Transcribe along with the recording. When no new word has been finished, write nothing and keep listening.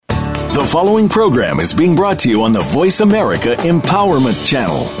The following program is being brought to you on the Voice America Empowerment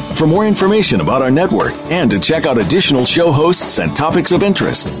Channel. For more information about our network and to check out additional show hosts and topics of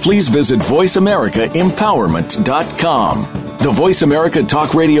interest, please visit voiceamericaempowerment.com. The Voice America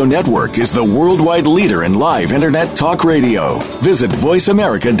Talk Radio Network is the worldwide leader in live Internet talk radio. Visit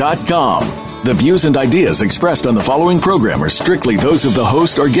voiceamerica.com. The views and ideas expressed on the following program are strictly those of the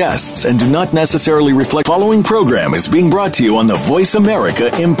host or guests and do not necessarily reflect. The following program is being brought to you on the Voice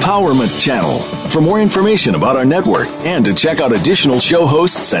America Empowerment Channel. For more information about our network and to check out additional show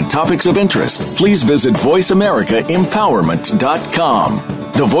hosts and topics of interest, please visit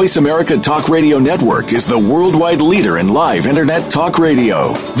voiceamericaempowerment.com. The Voice America Talk Radio Network is the worldwide leader in live Internet talk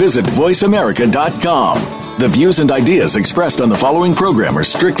radio. Visit voiceamerica.com. The views and ideas expressed on the following program are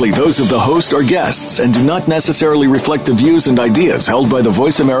strictly those of the host or guests and do not necessarily reflect the views and ideas held by the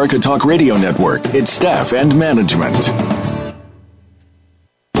Voice America Talk Radio Network, its staff, and management.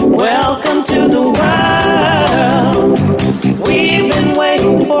 Welcome to the world. We've been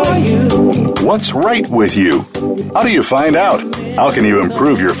waiting for you. What's right with you? How do you find out? How can you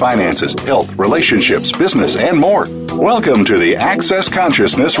improve your finances, health, relationships, business, and more? Welcome to the Access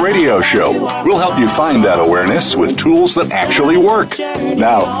Consciousness Radio Show. We'll help you find that awareness with tools that actually work.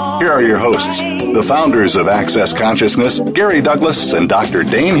 Now, here are your hosts, the founders of Access Consciousness, Gary Douglas and Dr.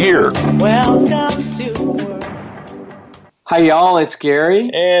 Dane Heer. Welcome to the world. Hi, y'all. It's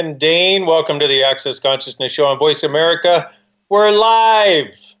Gary. And Dane. Welcome to the Access Consciousness Show on Voice America. We're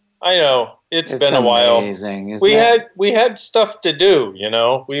live. I know. It's been a while. Amazing, we had stuff to do, you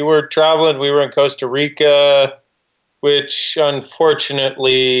know. We were traveling. We were in Costa Rica, which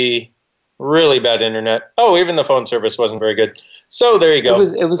unfortunately, really bad internet. Oh, even the phone service wasn't very good. So there you go.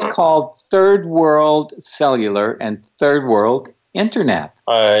 It was called Third World Cellular and Third World Internet.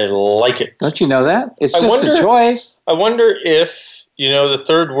 I like it. Don't you know that? It's just a choice. I wonder if, the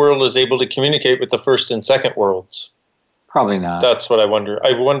third world is able to communicate with the first and second worlds. Probably not. That's what I wonder.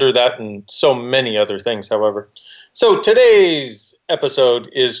 I wonder that and so many other things, however. So today's episode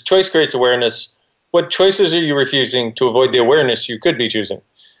is Choice Creates Awareness. What choices are you refusing to avoid the awareness you could be choosing?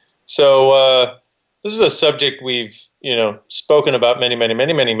 So this is a subject we've, spoken about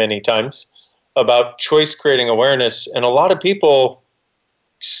many times about choice creating awareness. And a lot of people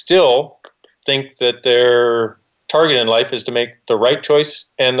still think that their target in life is to make the right choice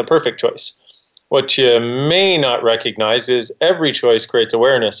and the perfect choice. What you may not recognize is every choice creates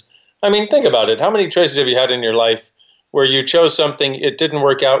awareness. I mean, think about it. How many choices have you had in your life where you chose something, it didn't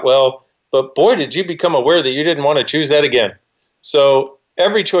work out well, but boy, did you become aware that you didn't want to choose that again. So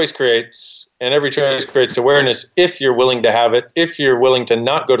every choice creates, and every choice creates awareness if you're willing to have it, if you're willing to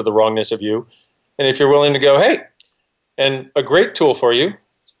not go to the wrongness of you, and if you're willing to go, hey, and a great tool for you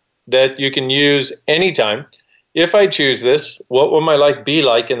that you can use anytime. If I choose this, what will my life be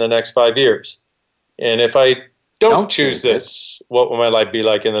like in the next 5 years? And if I don't choose this, what will my life be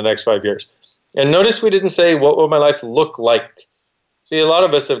like in the next 5 years? And notice we didn't say, what will my life look like? See, a lot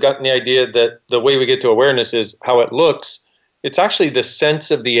of us have gotten the idea that the way we get to awareness is how it looks. It's actually the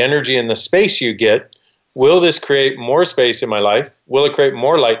sense of the energy and the space you get. Will this create more space in my life? Will it create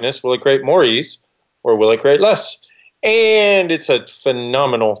more lightness? Will it create more ease? Or will it create less? And it's a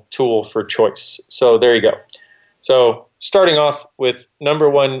phenomenal tool for choice. So there you go. So starting off with number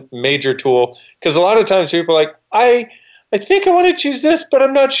one major tool, because a lot of times people are like, I think I want to choose this, but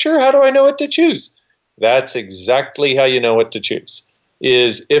I'm not sure. How do I know what to choose? That's exactly how you know what to choose.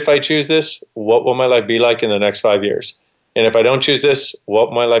 Is if I choose this, what will my life be like in the next 5 years? And if I don't choose this, what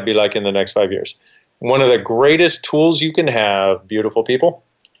will my life be like in the next 5 years? One of the greatest tools you can have, beautiful people.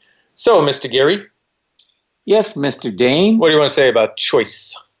 So, Mr. Gary. Yes, Mr. Dane. What do you want to say about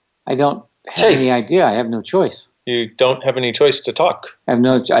choice? I don't have any idea. I have no choice. You don't have any choice to talk. I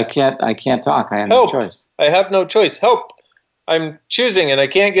can't talk. I have Help. no choice. I have no choice. Help. I'm choosing and I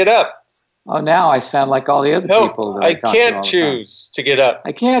can't get up. Oh, now I sound like all the other people that I talk to all can't the choose to get up.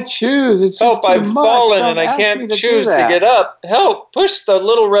 I can't choose. It's Help, just too I've much. fallen Don't and I ask me can't to choose do to that. get up. Help, push the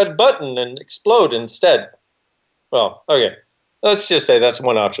little red button and explode instead. Well, okay. Let's just say that's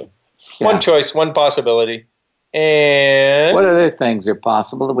one option. Yeah. One choice, one possibility. And what other things are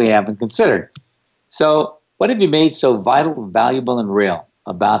possible that we haven't considered? So what have you made so vital, valuable, and real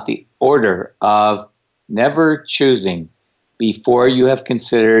about the order of never choosing before you have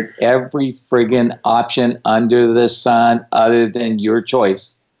considered every friggin' option under the sun other than your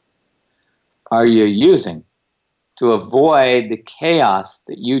choice are you using to avoid the chaos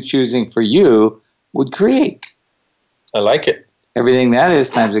that you choosing for you would create? I like it. Everything that is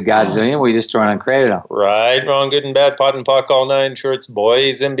times a Godzillion, we just throw it on cradle. Right, wrong, good and bad, pot and pock, all nine shorts,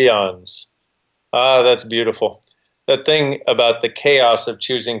 boys and beyonds. Ah, that's beautiful. the thing about the chaos of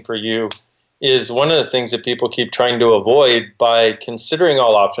choosing for you is one of the things that people keep trying to avoid by considering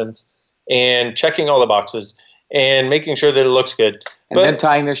all options and checking all the boxes and making sure that it looks good. And then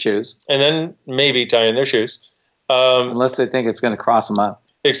tying their shoes. And then maybe tying their shoes. Unless they think it's going to cross them up.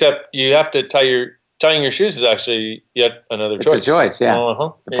 Except you have to tying your shoes is actually yet another choice. It's a choice, yeah.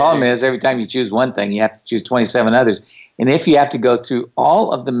 Uh-huh. The problem is every time you choose one thing, you have to choose 27 others. And if you have to go through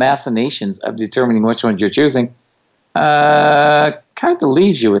all of the machinations of determining which ones you're choosing, kind of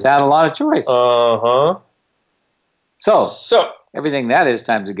leaves you without a lot of choice. Uh-huh. So everything that is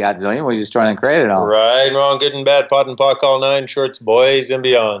times a godzillion, we're just trying to create it all. Right, wrong, good and bad, pot and pock, all nine shorts, boys and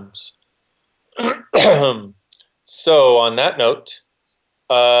beyonds. So on that note,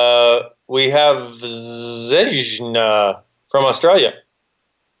 we have Zejna from Australia.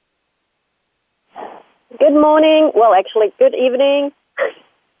 Good morning. Well, actually, good evening.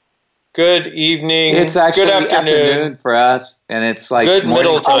 Good evening. It's actually good afternoon for us, and it's like good morning.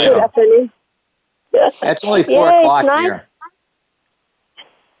 middle time. Oh, good afternoon. It's only 4 o'clock nice. here.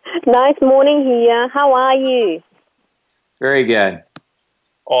 Nice morning here. How are you? Very good.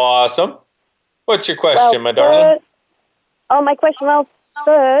 Awesome. What's your question, my darling? My question. Well,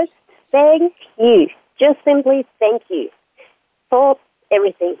 first, thank you. Just simply thank you for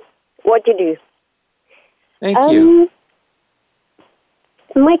everything, what you do. Thank you.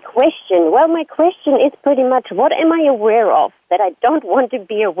 My question is pretty much, what am I aware of that I don't want to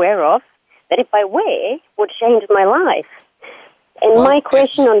be aware of, that if I wear would change my life? And Well, my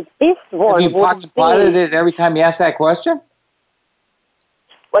question on this one Have you would be... potted it every time you ask that question?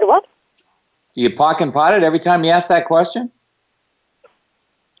 What? Do you pock and pot it every time you ask that question?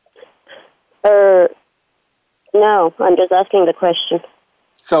 No, I'm just asking the question.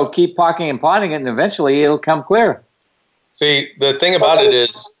 So keep pocking and potting it, and eventually it'll come clear. See, the thing about it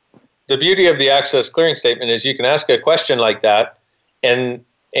is, the beauty of the access clearing statement is you can ask a question like that, and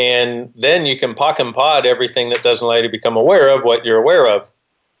then you can pock and pod everything that doesn't allow you to become aware of what you're aware of.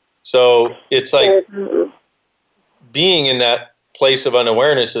 So it's like being in that place of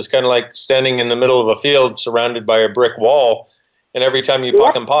unawareness is kind of like standing in the middle of a field surrounded by a brick wall, and every time you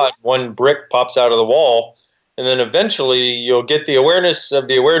pock and pod, one brick pops out of the wall, and then eventually you'll get the awareness of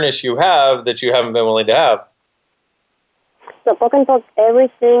the awareness you have that you haven't been willing to have. So pock and pod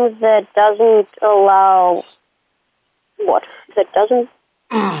everything that doesn't allow... What? That doesn't...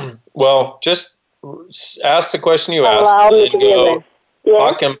 Well, just ask the question you asked allow me and to be go aware. Yeah.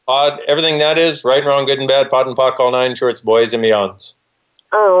 pock and pod, everything that is, right and wrong, good and bad, pot and pock, all nine shorts, boys and beyonds.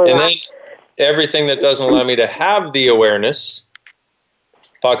 Oh, And right. then everything that doesn't allow me to have the awareness,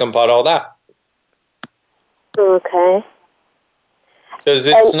 pock and pot all that. Okay. Because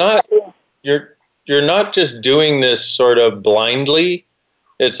it's not, you're not just doing this sort of blindly.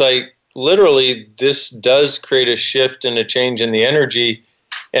 It's like literally this does create a shift and a change in the energy,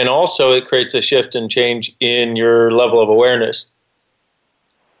 and also it creates a shift and change in your level of awareness.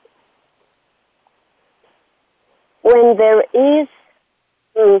 When there is...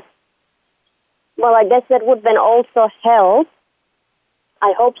 well, I guess that would then also help.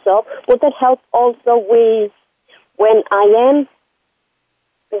 I hope so. Would that help also with when I am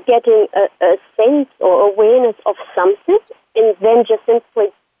getting a sense or awareness of something and then just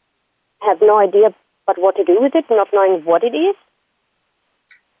simply have no idea but what to do with it, not knowing what it is?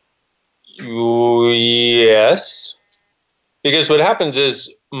 Yes. Because what happens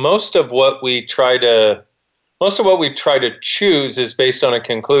is most of what we try to choose is based on a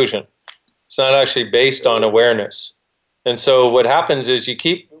conclusion. It's not actually based on awareness. And so what happens is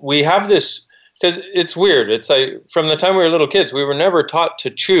we have this, because it's weird. It's like from the time we were little kids, we were never taught to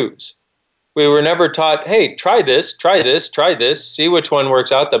choose. We were never taught, hey, try this, see which one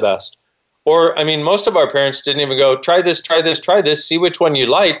works out the best. Or, I mean, most of our parents didn't even go, try this, see which one you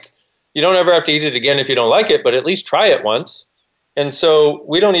like. You don't ever have to eat it again if you don't like it, but at least try it once. And so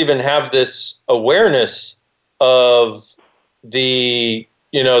we don't even have this awareness of the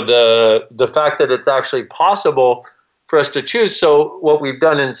fact that it's actually possible for us to choose. So what we've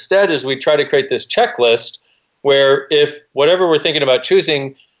done instead is we try to create this checklist where if whatever we're thinking about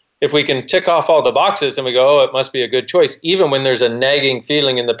choosing, if we can tick off all the boxes, then we go, oh, it must be a good choice, even when there's a nagging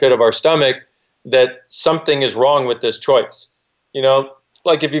feeling in the pit of our stomach that something is wrong with this choice. You know,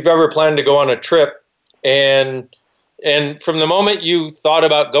 like if you've ever planned to go on a trip and from the moment you thought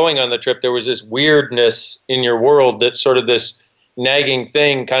about going on the trip, there was this weirdness in your world, that sort of this nagging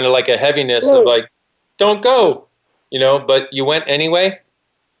thing, kind of like a heaviness of like, don't go, you know, but you went anyway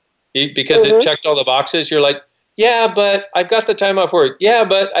because it checked all the boxes. You're like, yeah, but I've got the time off work. Yeah,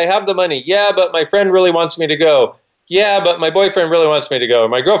 but I have the money. Yeah, but my friend really wants me to go. Yeah, but my boyfriend really wants me to go. Or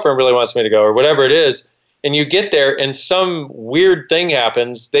my girlfriend really wants me to go, or whatever it is. and you get there and some weird thing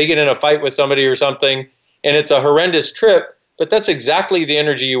happens. They get in a fight with somebody or something, and it's a horrendous trip, but that's exactly the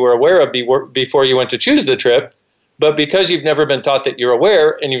energy you were aware of before you went to choose the trip. But because you've never been taught that you're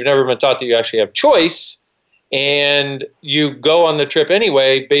aware, and you've never been taught that you actually have choice, and you go on the trip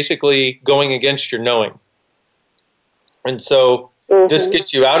anyway, basically going against your knowing. And so this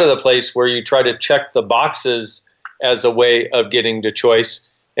gets you out of the place where you try to check the boxes as a way of getting to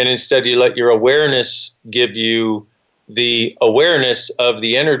choice, and instead you let your awareness give you the awareness of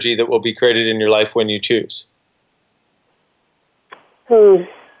the energy that will be created in your life when you choose.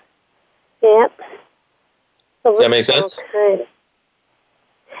 Yep. So does that make sense? Okay.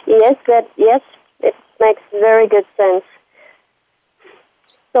 Yes, it makes very good sense.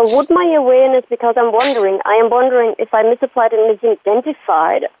 So would my awareness, because I am wondering if I misapplied and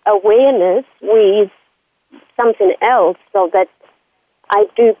misidentified awareness with something else, so that I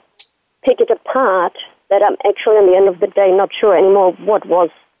do pick it apart, that I'm actually, at the end of the day, not sure anymore what was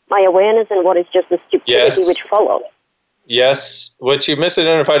my awareness and what is just the stupidity which followed. Yes. What you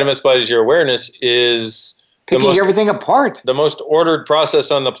misidentified and misapplied as your awareness is picking everything apart. The most ordered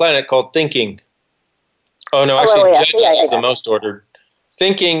process on the planet called thinking. Oh, no, actually, judging is the most ordered.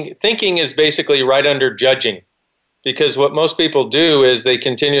 Thinking is basically right under judging, because what most people do is they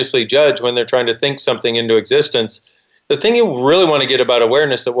continuously judge when they're trying to think something into existence. The thing you really want to get about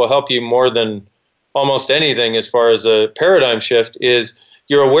awareness that will help you more than almost anything as far as a paradigm shift is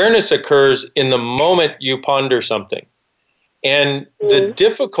your awareness occurs in the moment you ponder something. And the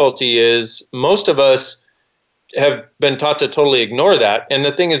difficulty is most of us have been taught to totally ignore that. And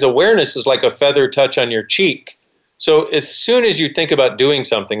the thing is, awareness is like a feather touch on your cheek. So as soon as you think about doing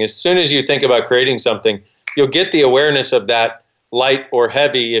something, as soon as you think about creating something, you'll get the awareness of that light or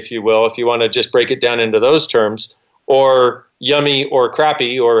heavy, if you will, if you want to just break it down into those terms, or yummy or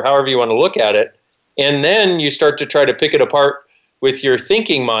crappy, or however you want to look at it. And then you start to try to pick it apart with your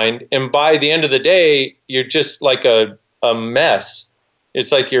thinking mind. And by the end of the day, you're just like a mess.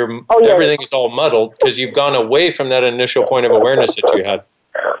 It's like everything is all muddled because you've gone away from that initial point of awareness that you had.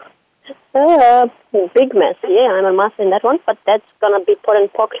 Big mess. Yeah, I'm a mess in that one, but that's going to be put in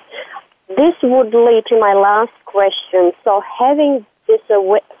pocket. This would lead to my last question. So having this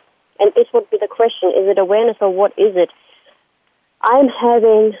and this would be the question, is it awareness or what is it? I'm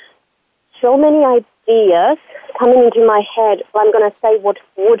having so many ideas coming into my head. I'm going to say what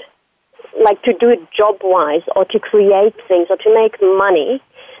would, like to do it job-wise or to create things or to make money,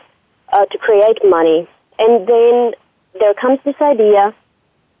 to create money. And then there comes this idea,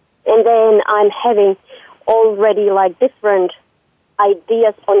 and then I'm having already like different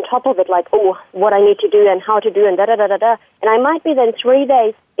ideas on top of it, like, oh, what I need to do and how to do and da-da-da-da-da. And I might be then 3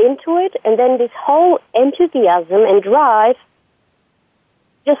 days into it, and then this whole enthusiasm and drive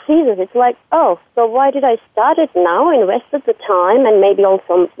just ceases. It's like, oh, so why did I start it now, invested the time and maybe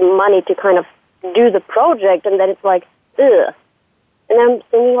also money to kind of do the project, and then it's like, ugh. And I'm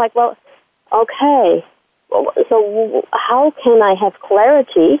thinking like, well, okay, so how can I have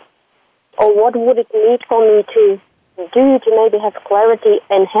clarity, or what would it need for me to do to maybe have clarity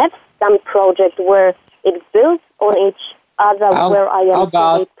and have some project where it builds on each other, where I am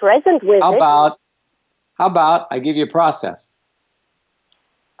fully present with it? How about I give you a process?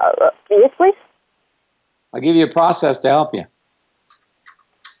 Yes, please. I'll give you a process to help you.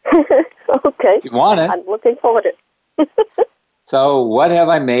 Okay. If you want it. I'm looking forward to it. So what have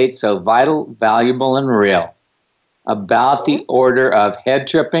I made so vital, valuable, and real about the order of head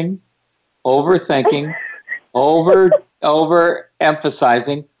tripping, overthinking,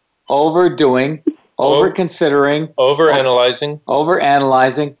 overemphasizing, overdoing, overconsidering,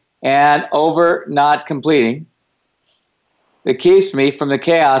 overanalyzing, and over not completing? It keeps me from the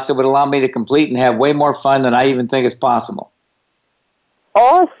chaos that would allow me to complete and have way more fun than I even think is possible.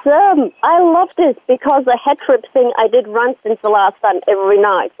 Awesome. I love this because the head trip thing I did run since the last time every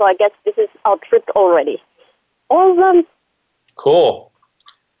night. So I guess this is our trip already. Awesome. Cool.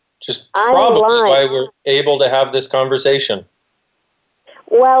 Just probably why we're able to have this conversation.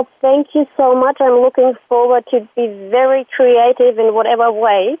 Well, thank you so much. I'm looking forward to be very creative in whatever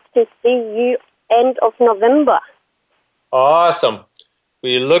way to see you end of November. Awesome.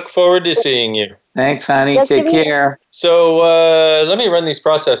 We look forward to seeing you. Thanks, honey. Take care. So let me run these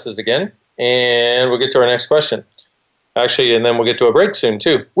processes again, and we'll get to our next question. Actually, and then we'll get to a break soon,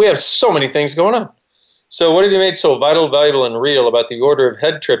 too. We have so many things going on. So what have you made so vital, valuable, and real about the order of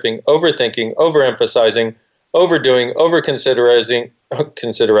head tripping, overthinking, overemphasizing, overdoing, overconsidering,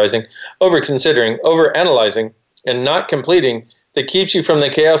 overanalyzing, and not completing that keeps you from the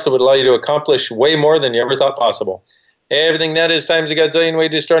chaos that would allow you to accomplish way more than you ever thought possible? Everything that is times a godzillion way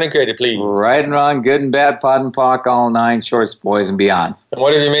to start and create it, please. Right and wrong, good and bad, pod and pock, all nine, shorts, boys, and beyonds. And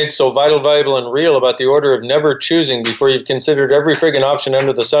what have you made so vital, valuable, and real about the order of never choosing before you've considered every friggin' option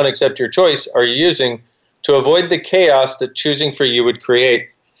under the sun except your choice are you using to avoid the chaos that choosing for you would create?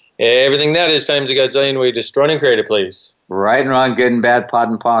 Everything that is times a godzillion way to start and create it, please. Right and wrong, good and bad, pod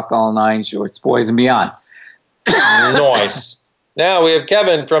and pock, all nine, shorts, boys, and beyonds. Nice. Now we have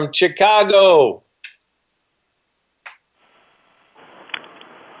Kevin from Chicago.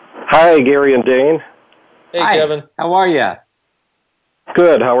 Hi, Gary and Dane. Hey, Hi. Kevin. How are you?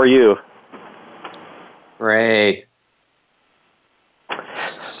 Good. How are you? Great.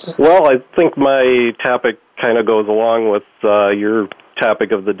 Well, I think my topic kind of goes along with your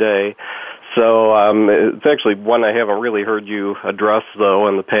topic of the day. So it's actually one I haven't really heard you address, though,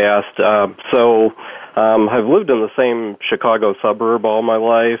 in the past. I've lived in the same Chicago suburb all my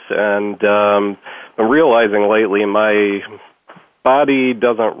life, and I'm realizing lately my body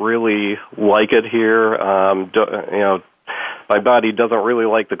doesn't really like it here. My body doesn't really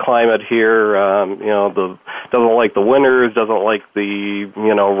like the climate here. Doesn't like the winters, doesn't like the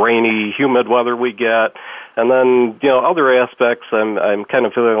rainy, humid weather we get. And then other aspects, I'm kind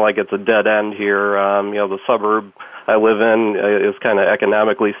of feeling like it's a dead end here. The suburb I live in is kind of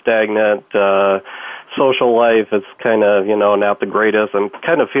economically stagnant. Social life is kind of not the greatest. I'm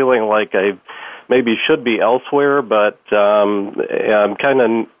kind of feeling like I maybe should be elsewhere, but I'm kind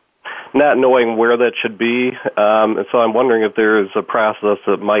of not knowing where that should be. So I'm wondering if there's a process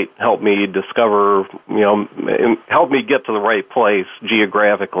that might help me discover, help me get to the right place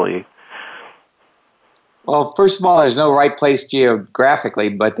geographically. Well, first of all, there's no right place geographically,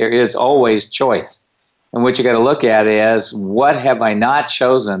 but there is always choice. And what you got to look at is, what have I not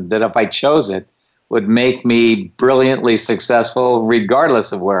chosen that if I chose it would make me brilliantly successful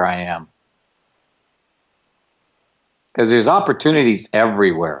regardless of where I am? Because there's opportunities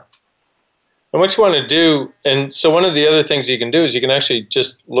everywhere. And what you want to do, and so one of the other things you can do is you can actually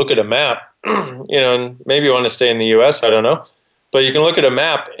just look at a map, and maybe you want to stay in the U.S., I don't know, but you can look at a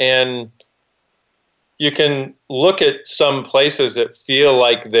map and you can look at some places that feel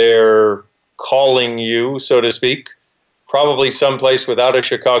like they're calling you, so to speak, probably someplace without a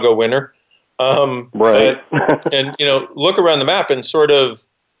Chicago winter. Right. And look around the map and sort of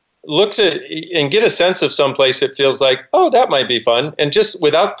look at and get a sense of some place that feels like, oh, that might be fun, and just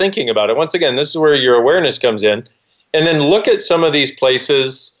without thinking about it. Once again, this is where your awareness comes in. And then look at some of these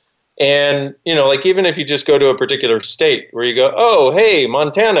places, and like even if you just go to a particular state where you go, oh, hey,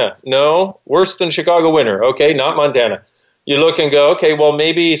 Montana, no, worse than Chicago winter. Okay, not Montana. You look and go, okay, well,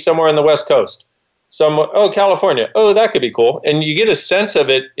 maybe somewhere on the West Coast. California. Oh, that could be cool. And you get a sense of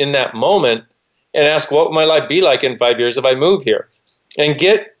it in that moment and ask, what would my life be like in 5 years if I move here? And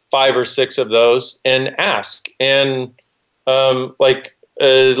get 5 or 6 of those and ask. And like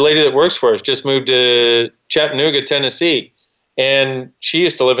a lady that works for us just moved to Chattanooga, Tennessee, and she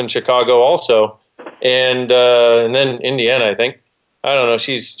used to live in Chicago also, and then Indiana, I think. I don't know.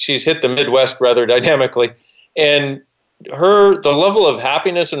 She's hit the Midwest rather dynamically, and the level of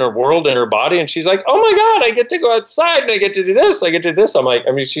happiness in her world and her body, and she's like, oh my God, I get to go outside and I get to do this, I get to do this.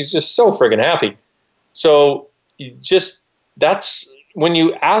 She's just so friggin' happy. So that's when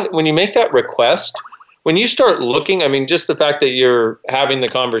you make that request, when you start looking, just the fact that you're having the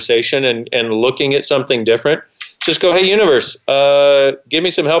conversation and looking at something different, just go, hey, universe, give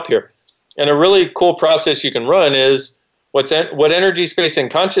me some help here. And a really cool process you can run is what energy, space, and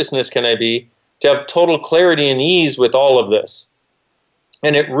consciousness can I be to have total clarity and ease with all of this?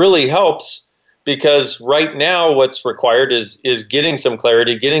 And it really helps, because right now what's required is getting some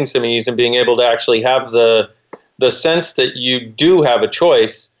clarity, getting some ease, and being able to actually have the sense that you do have a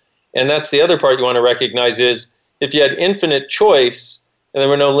choice. And that's the other part you want to recognize is, if you had infinite choice and there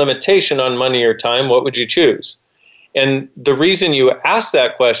were no limitation on money or time, what would you choose? And the reason you ask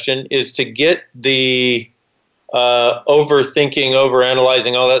that question is to get the overthinking,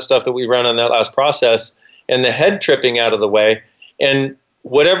 overanalyzing, all that stuff that we ran on that last process, and the head tripping out of the way. And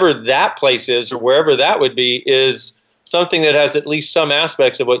whatever that place is, or wherever that would be, is something that has at least some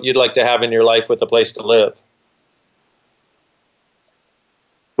aspects of what you'd like to have in your life with a place to live.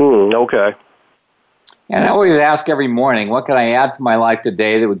 Okay. And I always ask every morning, what can I add to my life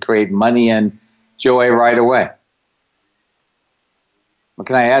today that would create money and joy right away? What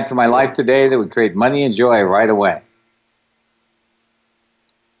can I add to my life today that would create money and joy right away?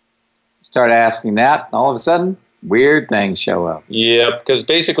 Start asking that, and all of a sudden, weird things show up. Yeah, because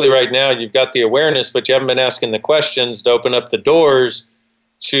basically right now you've got the awareness, but you haven't been asking the questions to open up the doors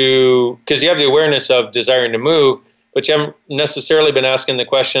to, because you have the awareness of desiring to move, but you haven't necessarily been asking the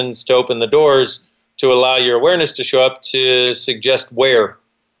questions to open the doors to allow your awareness to show up to suggest where.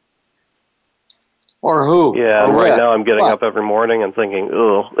 Or who. Yeah, or and right with. now I'm getting What? up every morning and thinking,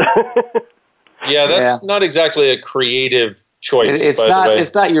 ugh. Yeah, that's not exactly a creative choice. It's by not. the way.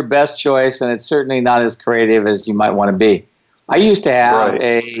 It's not your best choice, and it's certainly not as creative as you might want to be. I used to have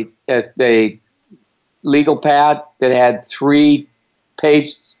a legal pad that had 3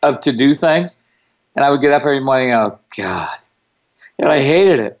 pages of to-do things, and I would get up every morning and go, God, and I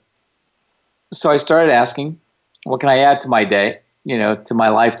hated it. So I started asking, what can I add to my day, to my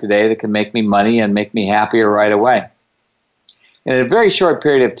life today that can make me money and make me happier right away? And in a very short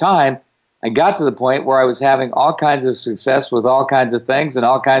period of time, I got to the point where I was having all kinds of success with all kinds of things and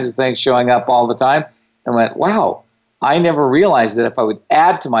all kinds of things showing up all the time, and went, wow, I never realized that if I would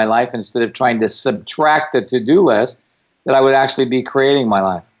add to my life instead of trying to subtract the to-do list, that I would actually be creating my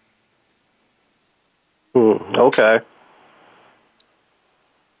life. Okay.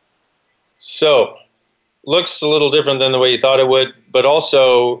 So, looks a little different than the way you thought it would, but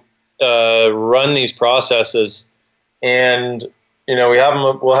also run these processes. And,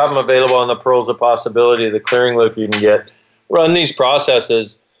 we'll have them available on the Pearls of Possibility, the clearing loop you can get. Run these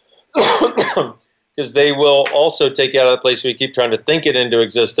processes because they will also take you out of the place where you keep trying to think it into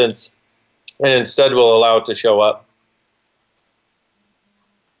existence, and instead will allow it to show up.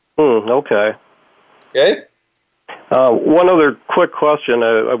 Okay. Okay? One other quick question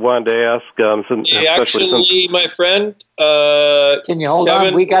I wanted to ask. Actually, my friend, can you hold Kevin,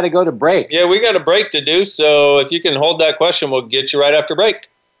 on? We got to go to break. Yeah, we got a break to do. So if you can hold that question, we'll get you right after break.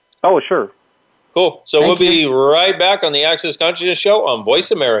 Oh, sure. Cool. So Thank we'll be right back on the Access Consciousness Show on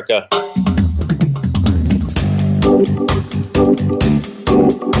Voice America.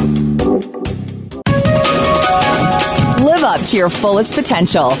 Live up to your fullest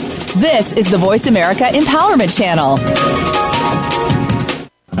potential. This is the Voice America Empowerment Channel.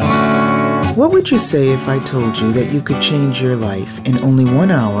 What would you say if I told you that you could change your life in only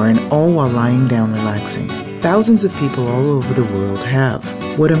 1 hour and all while lying down relaxing? Thousands of people all over the world have.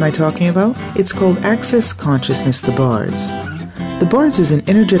 What am I talking about? It's called Access Consciousness, the bars. The bars is an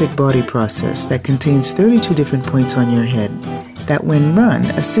energetic body process that contains 32 different points on your head that, when run,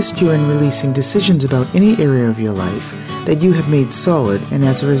 assist you in releasing decisions about any area of your life that you have made solid and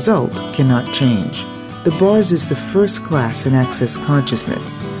as a result cannot change. The bars is the first class in Access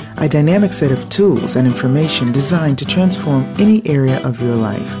Consciousness, a dynamic set of tools and information designed to transform any area of your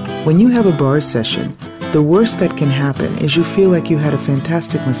life. When you have a bars session, the worst that can happen is you feel like you had a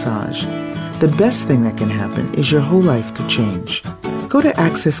fantastic massage. The best thing that can happen is your whole life could change. Go to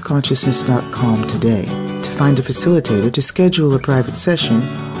accessconsciousness.com today to find a facilitator to schedule a private session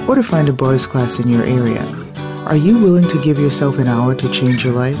or to find a bars class in your area. Are you willing to give yourself an hour to change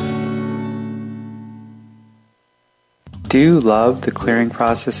your life? Do you love the clearing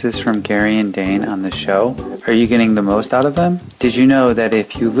processes from Gary and Dane on the show? Are you getting the most out of them? Did you know that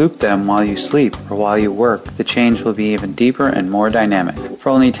if you loop them while you sleep or while you work, the change will be even deeper and more dynamic? For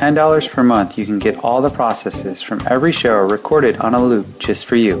only $10 per month, you can get all the processes from every show recorded on a loop just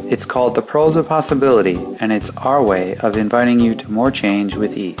for you. It's called the Pearls of Possibility, and it's our way of inviting you to more change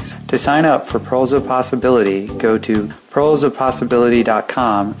with ease. To sign up for Pearls of Possibility, go to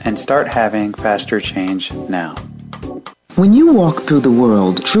pearlsofpossibility.com and start having faster change now. When you walk through the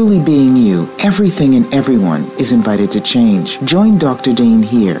world truly being you, everything and everyone is invited to change. Join Dr. Dane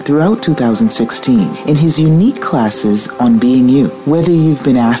here throughout 2016 in his unique classes on being you. Whether you've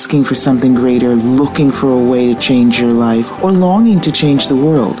been asking for something greater, looking for a way to change your life, or longing to change the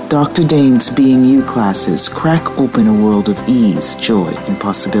world, Dr. Dane's Being You classes crack open a world of ease, joy, and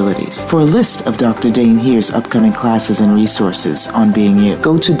possibilities. For a list of Dr. Dane here's upcoming classes and resources on being you,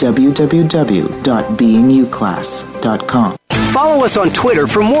 go to www.beingyouclass.com. Follow us on Twitter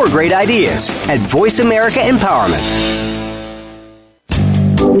for more great ideas at Voice America Empowerment.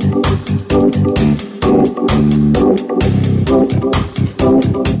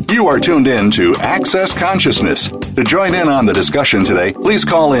 You are tuned in to Access Consciousness. To join in on the discussion today, please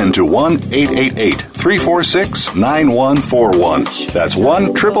call in to 1-888-346-9141. That's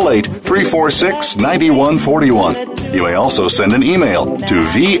 1-888-346-9141. You may also send an email to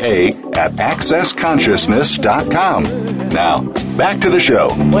va@accessconsciousness.com. Now, back to the show.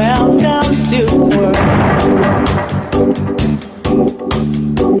 Welcome to work.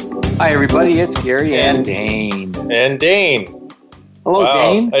 Hi, everybody. It's Gary and Dane. And Dane. Hello, Wow.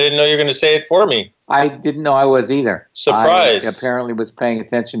 Dane. I didn't know you were going to say it for me. I didn't know I was either. Surprise. I apparently was paying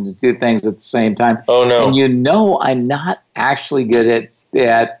attention to two things at the same time. Oh, no. And I'm not actually good at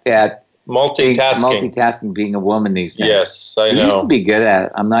multitasking, being a woman these days. Yes, I know. I used to be good at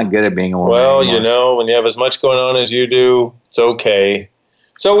it. I'm not good at being a woman Well, anymore. when you have as much going on as you do, it's okay.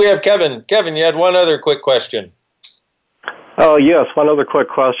 So we have Kevin. Kevin, you had one other quick question. Oh, yes, one other quick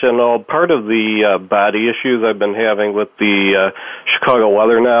question. Part of the body issues I've been having with the Chicago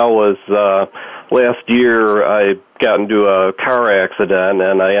weather now was last year I got into a car accident,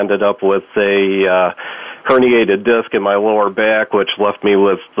 and I ended up with a herniated disc in my lower back, which left me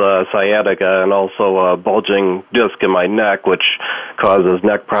with sciatica, and also a bulging disc in my neck, which causes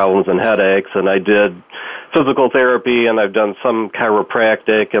neck problems and headaches. And I did physical therapy, and I've done some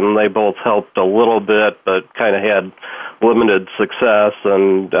chiropractic, and they both helped a little bit, but kind of had limited success.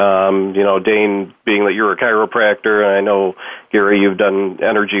 And, Dane, being that you're a chiropractor, and I know, Gary, you've done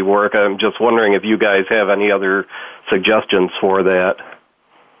energy work, I'm just wondering if you guys have any other suggestions for that.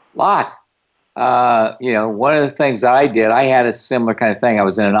 Lots. One of the things I did, I had a similar kind of thing. I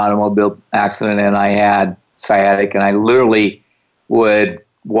was in an automobile accident, and I had sciatic, and I literally would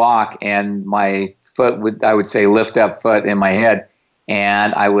walk, and my foot would, I would say, lift up foot in my head,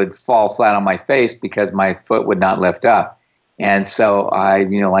 and I would fall flat on my face because my foot would not lift up. And so I,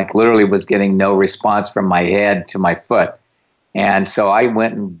 literally was getting no response from my head to my foot. And so I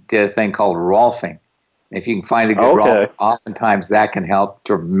went and did a thing called Rolfing. If you can find a good Rolf, oftentimes that can help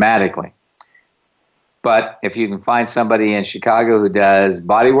dramatically. But if you can find somebody in Chicago who does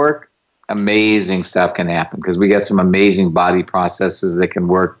body work, amazing stuff can happen, because we got some amazing body processes that can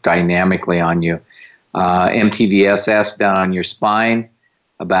work dynamically on you. MTVSS done on your spine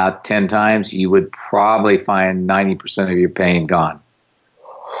about 10 times, you would probably find 90% of your pain gone.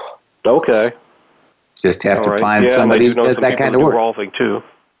 Okay. Just have to find somebody who does that kind of work. Rolfing too.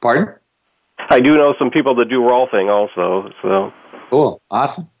 Pardon? I do know some people that do Rolfing also. So. Cool.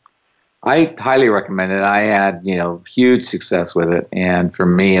 Awesome. I highly recommend it. I had, huge success with it. And for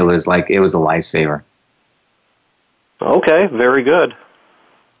me, it was a lifesaver. Okay. Very good.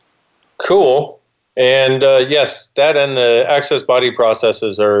 Cool. And yes, that and the Access body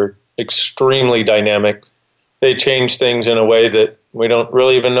processes are extremely dynamic. They change things in a way that we don't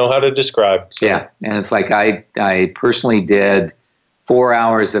really even know how to describe. So. Yeah. And it's like I personally did 4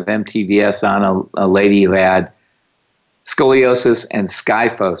 hours of MTVS on a lady who had scoliosis and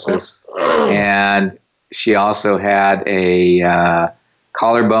skyphosis, and she also had a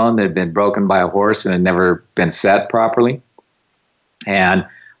collarbone that had been broken by a horse and had never been set properly. And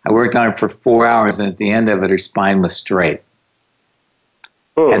I worked on it for 4 hours, and at the end of it, her spine was straight.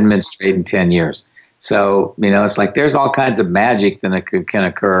 Hadn't been straight in 10 years. So, it's like there's all kinds of magic that can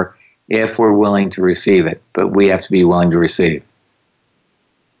occur if we're willing to receive it, but we have to be willing to receive.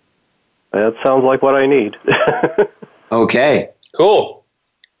 That sounds like what I need. Okay. Cool.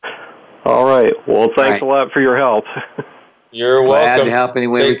 All right. Well, thanks a lot for your help. You're Glad welcome. to help any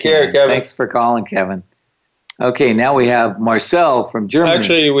way we can. Take care, Kevin. Thanks for calling, Kevin. Okay, now we have Marcel from Germany.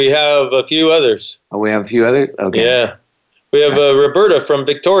 Actually, we have a few others. Oh, we have a few others? Okay. Yeah. We have Roberta from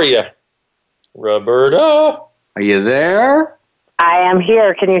Victoria. Roberta? Are you there? I am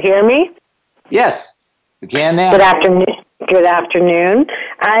here. Can you hear me? Yes, we can now. Good afternoon. Good afternoon.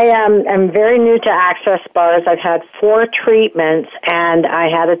 I am very new to Access Bars. I've had 4 treatments, and I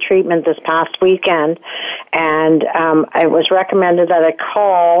had a treatment this past weekend, and it was recommended that I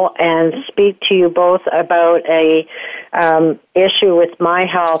call and speak to you both about a issue with my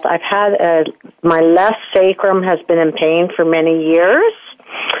health. I've had my left sacrum has been in pain for many years,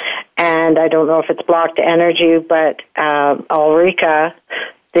 and I don't know if it's blocked energy, but Ulrika,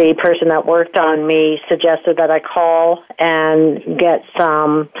 the person that worked on me, suggested that I call and get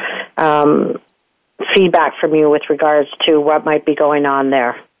some feedback from you with regards to what might be going on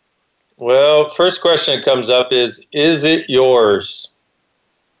there. Well, first question that comes up is it yours?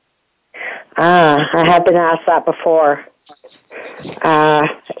 I have been asked that before.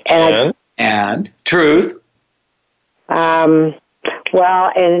 And truth?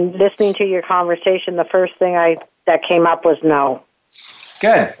 Well, in listening to your conversation, the first thing that came up was no.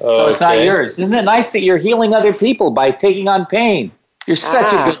 Good. So it's not yours. Isn't it nice that you're healing other people by taking on pain? You're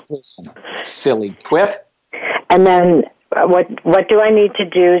such a good person. Silly twit. And then what do I need to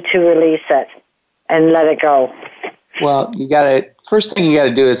do to release it and let it go? Well, first thing you got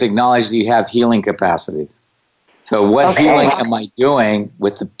to do is acknowledge that you have healing capacities. So what healing am I doing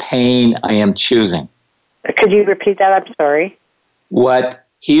with the pain I am choosing? Could you repeat that? I'm sorry. What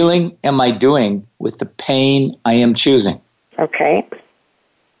healing am I doing with the pain I am choosing? Okay.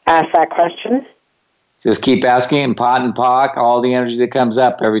 Ask that question. Just keep asking and pot and pock all the energy that comes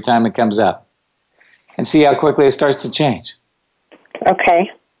up every time it comes up. And see how quickly it starts to change. Okay.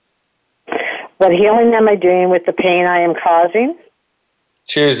 What healing am I doing with the pain I am causing?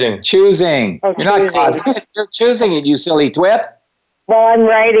 Choosing. Oh, you're not causing it. You're choosing it, you silly twit. Well, I'm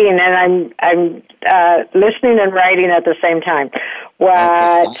writing, and I'm listening and writing at the same time.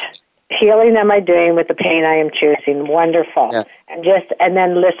 What healing am I doing with the pain I am choosing? Wonderful. Yes. And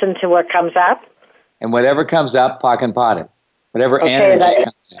then listen to what comes up. And whatever comes up, pock and pot it. Whatever energy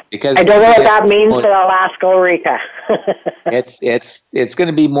comes up. Because I don't know what that means, but I'll ask Ulrika. it's going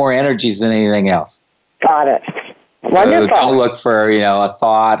to be more energies than anything else. Got it. So Wonderful. don't look for, a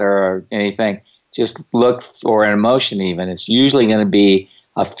thought or anything. Just look for an emotion even. It's usually going to be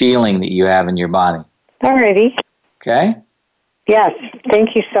a feeling that you have in your body. All righty. Okay? Yes.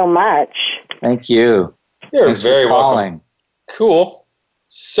 Thank you so much. Thank you. You're Thanks very for calling. welcome. Cool.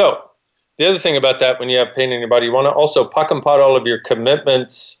 So, the other thing about that, when you have pain in your body, you want to also pock and pot all of your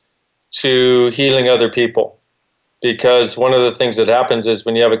commitments to healing other people. Because one of the things that happens is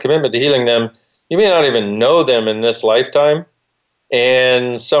when you have a commitment to healing them, you may not even know them in this lifetime.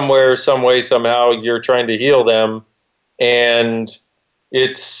 And somewhere, some way, somehow, you're trying to heal them. And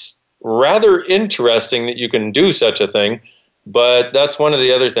it's rather interesting that you can do such a thing. But that's one of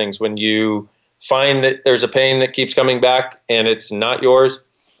the other things. When you find that there's a pain that keeps coming back and it's not yours,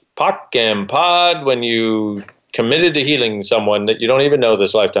 pock and pod when you committed to healing someone that you don't even know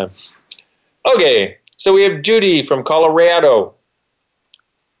this lifetime. Okay, so we have Judy from Colorado.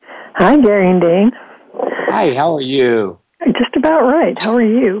 Hi, Gary and Dane. Hi, how are you? Just about right. How are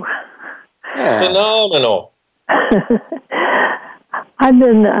you? Yeah. Phenomenal. I've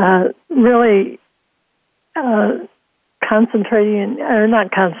been really not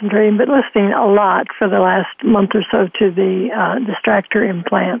concentrating, but listening a lot for the last month or so to the distractor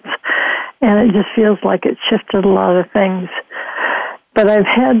implants. And it just feels like it shifted a lot of things. But I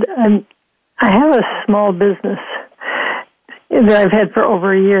have a small business that I've had for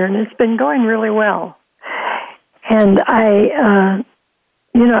over a year, and it's been going really well. And I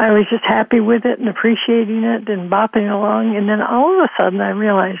was just happy with it and appreciating it and bopping along. And then all of a sudden I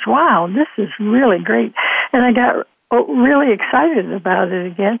realized, wow, this is really great. And I got really excited about it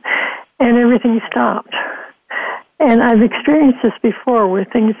again, and everything stopped. And I've experienced this before with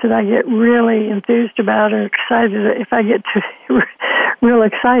things that I get really enthused about or excited. If I get real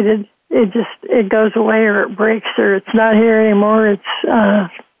excited, it goes away or it breaks or it's not here anymore.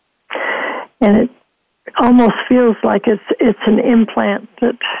 And it almost feels like it's an implant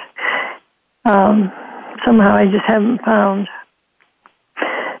that somehow I just haven't found.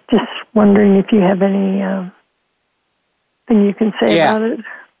 Just wondering if you have any thing you can say about it.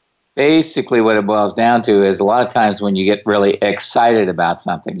 Basically, what it boils down to is a lot of times when you get really excited about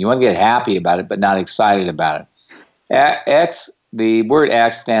something, you want to get happy about it, but not excited about it. The word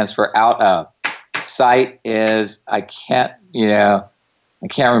X stands for out of. Sight is, I can't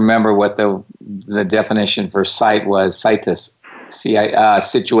remember what the definition for sight was. Sightus,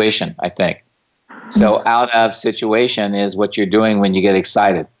 situation, I think. So out of situation is what you're doing when you get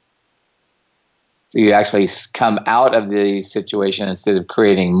excited. So you actually come out of the situation instead of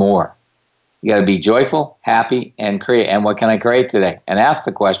creating more. You got to be joyful, happy, and create. And what can I create today? And ask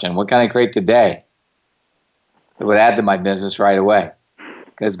the question, what can I create today? It would add to my business right away.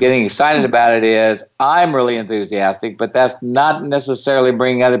 Because getting excited about it is, I'm really enthusiastic, but that's not necessarily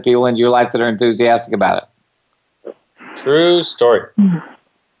bringing other people into your life that are enthusiastic about it. True story.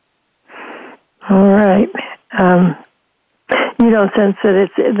 All right. You don't sense that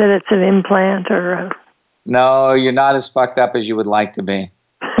it's an implant or No, you're not as fucked up as you would like to be.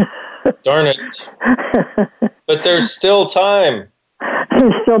 Darn it. But there's still time.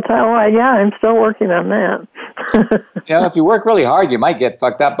 There's still time. Well, yeah, I'm still working on that. If you work really hard, you might get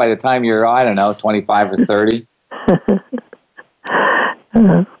fucked up by the time you're, 25 or 30.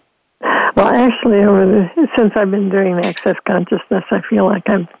 Well, actually, since I've been doing Access Consciousness, I feel like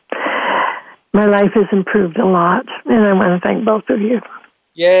my life has improved a lot, and I want to thank both of you.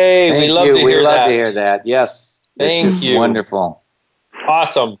 Yay, we love to hear that. Yes, thank it's just you. Wonderful.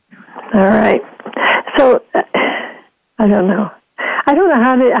 Awesome. All right. So, I don't know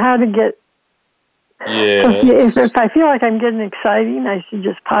how to get. Yes. If I feel like I'm getting exciting, I should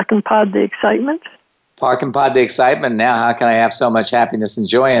just pock and pod the excitement. Pock and pod the excitement. Now, how can I have so much happiness and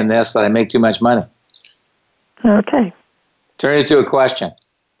joy in this that I make too much money? Okay. Turn it into a question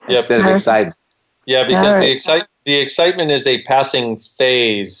instead of excitement. Yeah, because the excitement is a passing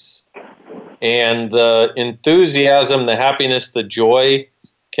phase. And the enthusiasm, the happiness, the joy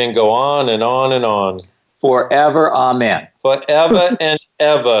can go on and on and on. Forever, amen. Forever and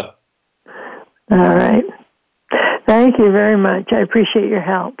ever. All right. Thank you very much. I appreciate your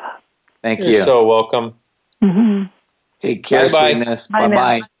help. Thank you. You're so welcome. Mm-hmm. Take care, sweetness.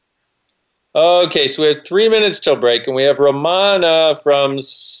 Bye-bye. Okay, so we have 3 minutes till break, and we have Romana from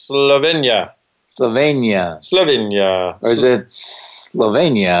Slovenia. Slovenia. Slovenia. Or is it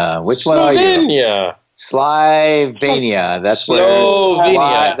Slovenia? Which one are you? Slovenia. That's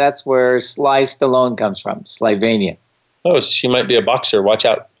where Sly Stallone comes from. Slovenia. Oh, she might be a boxer. Watch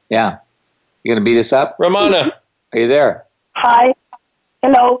out. Yeah. You going to beat us up? Romana. Are you there? Hi.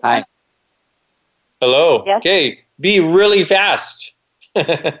 Hello. Hi. Hello. Yes. Okay. Be really fast. So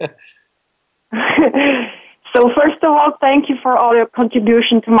first of all, thank you for all your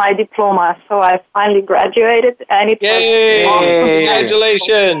contribution to my diploma. So I finally graduated, and it Yay! was awesome.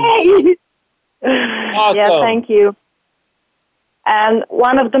 Congratulations! Awesome. Yeah, thank you. And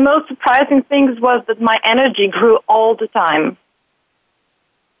one of the most surprising things was that my energy grew all the time.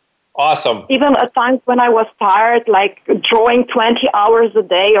 Awesome. Even at times when I was tired, like drawing 20 hours a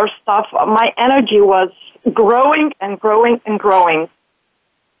day or stuff, my energy was growing and growing and growing.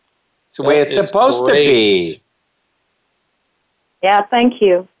 It's the way it's supposed to be. Yeah, thank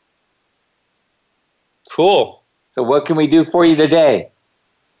you. Cool. So what can we do for you today?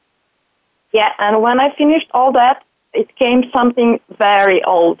 Yeah, and when I finished all that, it came something very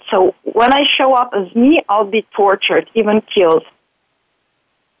old. So when I show up as me, I'll be tortured, even killed.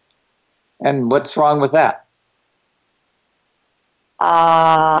 And what's wrong with that?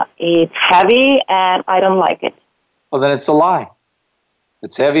 It's heavy, and I don't like it. Well, then it's a lie. If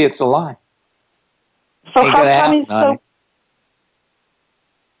it's heavy, it's a lie. So how come it's so...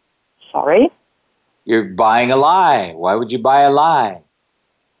 Sorry? You're buying a lie. Why would you buy a lie?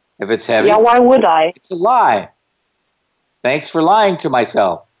 If it's heavy. Yeah, why would I? It's a lie. Thanks for lying to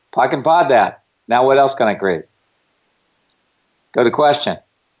myself. Puck and pod that. Now what else can I create? Go to question.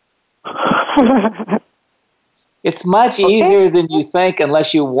 It's much easier than you think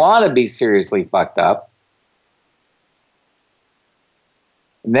unless you want to be seriously fucked up.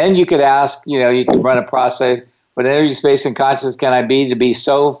 And then you could ask, you could run a process, what energy, space, and consciousness can I be to be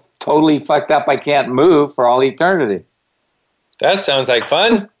so totally fucked up I can't move for all eternity? That sounds like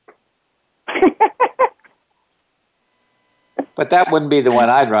fun. But that wouldn't be the one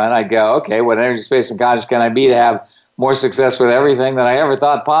I'd run. I'd go, okay, what energy, space, and consciousness can I be to have more success with everything than I ever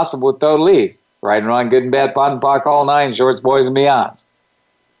thought possible with Total Ease? Right and wrong, good and bad, pot and pock, all nine, shorts, boys, and beyonds.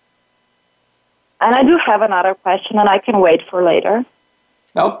 And I do have another question, and I can wait for later.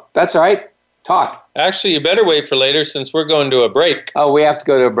 Nope, that's all right. Talk. Actually, you better wait for later since we're going to a break. Oh, we have to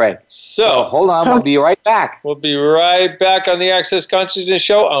go to a break. So hold on, we'll be right back. We'll be right back on the Access Consciousness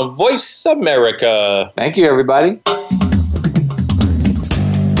Show on Voice America. Thank you, everybody.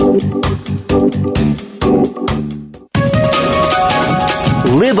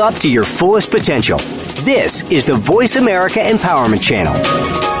 Live up to your fullest potential. This is the Voice America Empowerment Channel.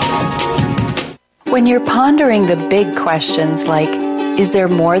 When you're pondering the big questions like, is there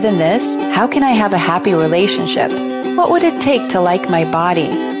more than this? How can I have a happy relationship? What would it take to like my body?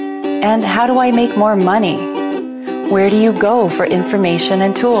 And how do I make more money? Where do you go for information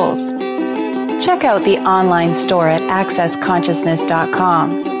and tools? Check out the online store at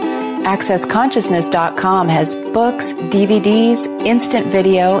accessconsciousness.com. AccessConsciousness.com has books, DVDs, instant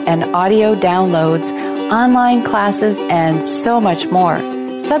video and audio downloads, online classes, and so much more.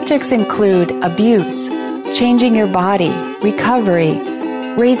 Subjects include abuse, changing your body, recovery,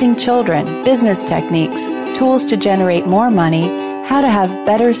 raising children, business techniques, tools to generate more money, how to have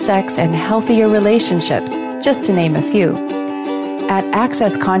better sex and healthier relationships, just to name a few. At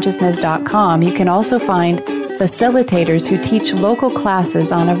AccessConsciousness.com, you can also find facilitators who teach local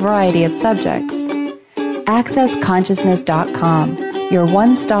classes on a variety of subjects. AccessConsciousness.com, your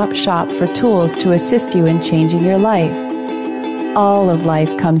one-stop shop for tools to assist you in changing your life. All of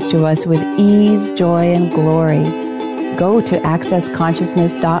life comes to us with ease, joy, and glory. Go to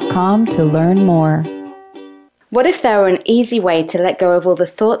AccessConsciousness.com to learn more. What if there were an easy way to let go of all the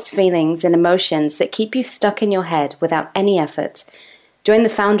thoughts, feelings, and emotions that keep you stuck in your head without any effort? Join the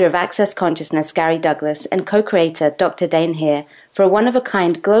founder of Access Consciousness, Gary Douglas, and co-creator Dr. Dane Heer for a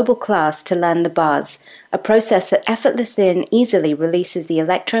one-of-a-kind global class to learn the bars, a process that effortlessly and easily releases the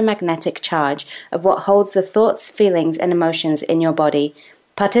electromagnetic charge of what holds the thoughts, feelings, and emotions in your body.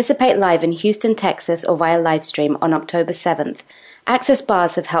 Participate live in Houston, Texas, or via livestream on October 7th. Access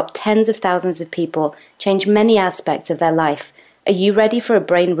bars have helped tens of thousands of people change many aspects of their life. Are you ready for a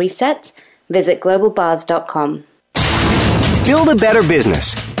brain reset? Visit globalbars.com. Build a better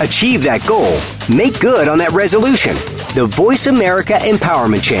business. Achieve that goal. Make good on that resolution. The Voice America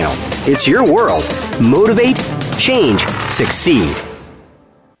Empowerment Channel. It's your world. Motivate, change, succeed.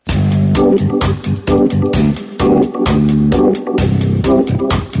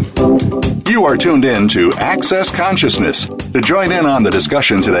 You are tuned in to Access Consciousness. To join in on the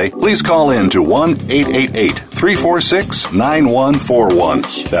discussion today, please call in to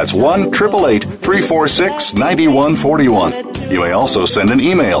 1-888-346-9141. That's 1-888-346-9141. You may also send an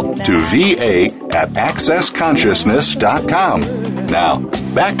email to va@accessconsciousness.com. Now,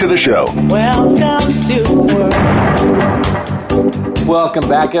 back to the show. Welcome to the world. Welcome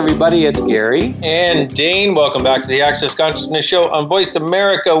back, everybody. It's Gary. And Dane. Welcome back to the Access Consciousness Show on Voice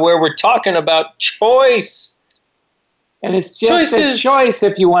America, where we're talking about choice. And it's just a choice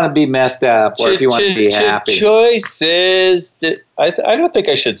if you want to be messed up or if you want to be happy. Choices. I don't think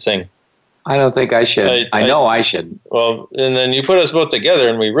I should sing. I don't think I should. I know I should. Well, and then you put us both together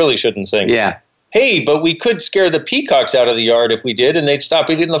and we really shouldn't sing. Yeah. Hey, but we could scare the peacocks out of the yard if we did, and they'd stop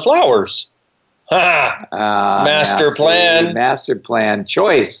eating the flowers. Ha! Master plan. Master plan.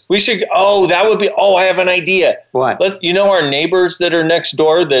 Choice. We should, that would be, I have an idea. What? You know our neighbors that are next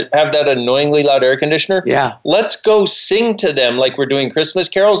door that have that annoyingly loud air conditioner? Yeah. Let's go sing to them like we're doing Christmas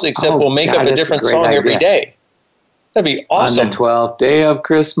carols, except we'll make up a different song every day. That'd be awesome. On the 12th day of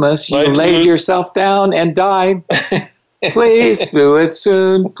Christmas, you laid yourself down and died. Please do it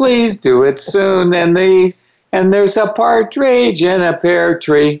soon. Please do it soon. And there's a partridge in a pear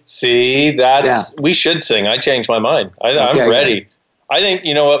tree. See, we should sing. I changed my mind. I'm ready. I think,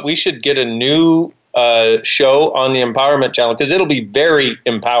 you know what, we should get a new show on the Empowerment Channel because it'll be very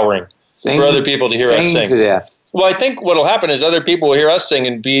empowering for other people to hear us sing. To death. Well, I think what will happen is other people will hear us sing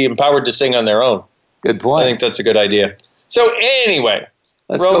and be empowered to sing on their own. Good point. I think that's a good idea. So anyway,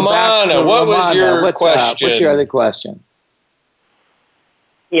 let's go back to what was your question? What's your other question?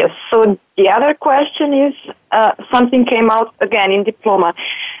 Yes, so the other question is, something came out again in diploma.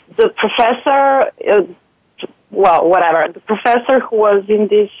 The professor, the professor who was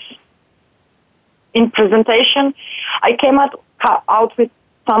in presentation, I came out with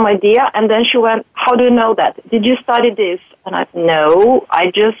some idea, and then she went, how do you know that? Did you study this? And I said, no, I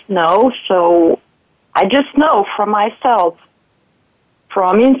just know, so I just know from myself,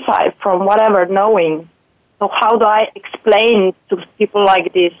 from inside, from whatever, knowing. So how do I explain to people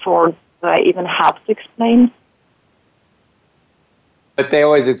like this, or do I even have to explain? But they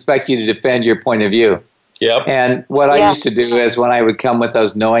always expect you to defend your point of view. Yep. And what I used to do is when I would come with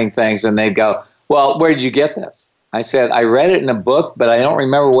those knowing things and they'd go, well, where did you get this? I said, I read it in a book, but I don't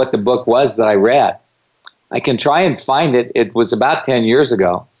remember what the book was that I read. I can try and find it. It was about 10 years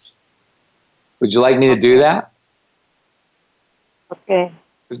ago. Would you like me to do that? Okay.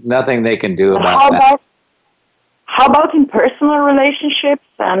 There's nothing they can do about that. How about in personal relationships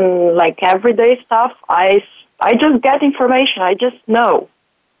and like everyday stuff? I just get information. I just know.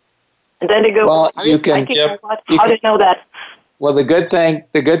 And then they go, well, how do you know that? Well, the good thing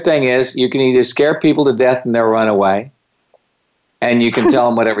is you can either scare people to death and they'll run away, and you can tell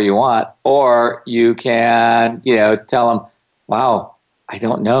them whatever you want, or you can, tell them, wow, I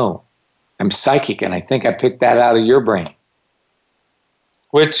don't know. I'm psychic, and I think I picked that out of your brain.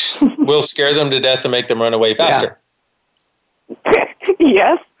 Which will scare them to death and make them run away faster. Yeah.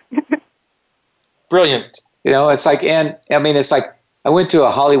 Yes. Brilliant. It's like, it's like I went to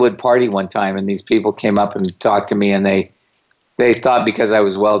a Hollywood party one time, and these people came up and talked to me, and they thought because I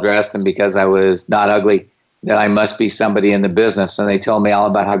was well-dressed and because I was not ugly that I must be somebody in the business, and they told me all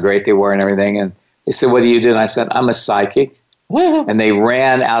about how great they were and everything, and they said, what do you do? And I said, I'm a psychic. And they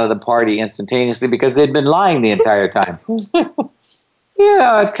ran out of the party instantaneously because they'd been lying the entire time.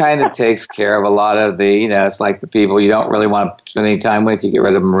 It kind of takes care of a lot of the, it's like the people you don't really want to spend any time with, you get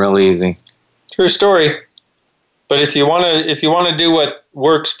rid of them real easy. True story. But if you want to do what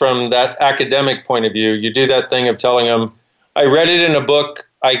works from that academic point of view, you do that thing of telling them, I read it in a book.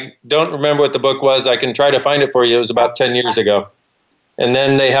 I don't remember what the book was. I can try to find it for you. It was about 10 years ago. And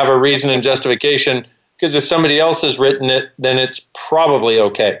then they have a reason and justification, because if somebody else has written it, then it's probably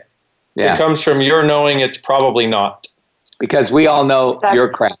okay. Yeah. If it comes from your knowing, it's probably not. Because we all know your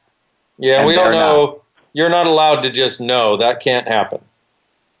crap. Yeah, we don't know. You're not allowed to just know. That can't happen.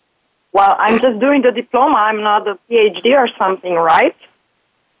 Well, I'm just doing the diploma. I'm not a PhD or something, right?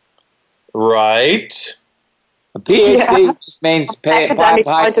 Right. A PhD just means path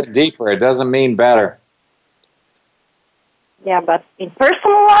higher, deeper. It doesn't mean better. Yeah, but in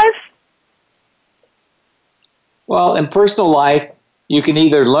personal life? Well, in personal life, you can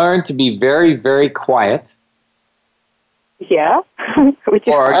either learn to be very, very quiet. Yeah.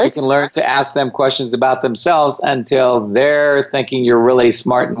 Or you can learn to ask them questions about themselves until they're thinking you're really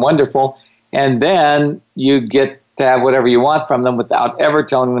smart and wonderful. And then you get to have whatever you want from them without ever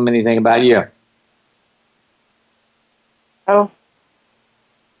telling them anything about you. Oh.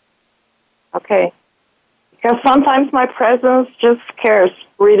 Okay. Because sometimes my presence just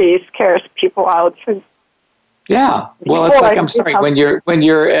really scares people out. Yeah. Well, it's like, I'm sorry, when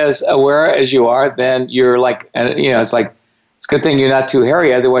you're as aware as you are, then you're like, it's like, it's a good thing you're not too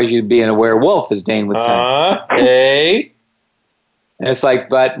hairy, otherwise you'd be an aware wolf, as Dane would say. Hey. And it's like,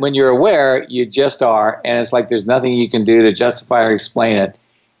 but when you're aware, you just are. And it's like there's nothing you can do to justify or explain it.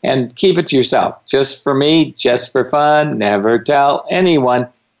 And keep it to yourself. Just for me, just for fun. Never tell anyone,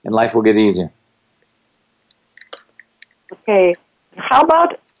 and life will get easier. Okay. How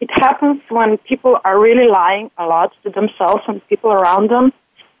about it happens when people are really lying a lot to themselves and people around them,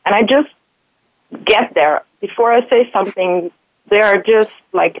 and I just get there before I say something. They are just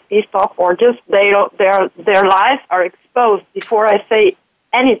like pissed off, or just their lies are exposed before I say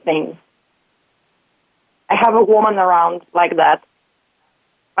anything. I have a woman around like that.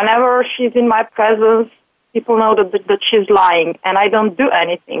 Whenever she's in my presence, people know that she's lying, and I don't do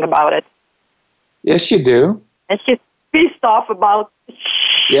anything about it. Yes, you do. And she's pissed off about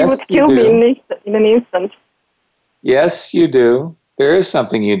she Yes, would kill you me in an instant. Yes, you do. There is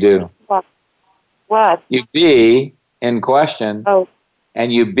something you do. What? You be in question,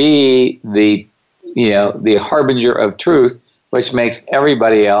 and you be the harbinger of truth, which makes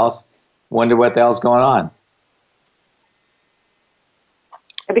everybody else wonder what the hell's going on.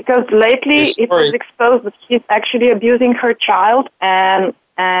 Because lately it was exposed that she's actually abusing her child, and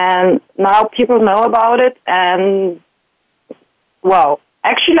now people know about it, and, well,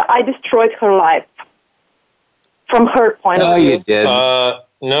 actually I destroyed her life from her point of view. No, you did.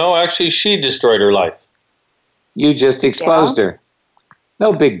 No, actually she destroyed her life. You just exposed her.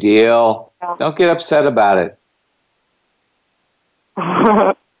 No big deal. Yeah. Don't get upset about it.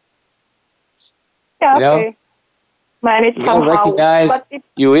 Yeah, You know? okay. Manage You gotta somehow. recognize But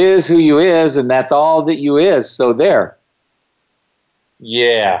you is who you is, and that's all that you is. So there.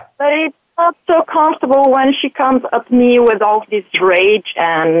 Yeah. But it's not so comfortable when she comes at me with all this rage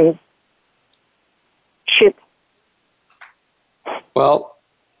and shit. Well,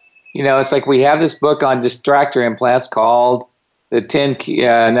 it's like we have this book on distractor implants called called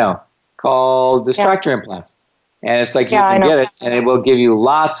distractor implants. And it's like you can get it, and it will give you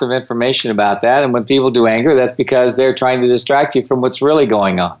lots of information about that. And when people do anger, that's because they're trying to distract you from what's really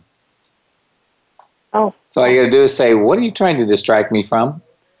going on. Oh. So all you got to do is say, what are you trying to distract me from?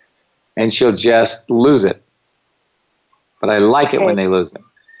 And she'll just lose it. But I like it when they lose it.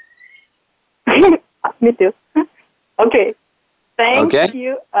 Me too. Okay. Thank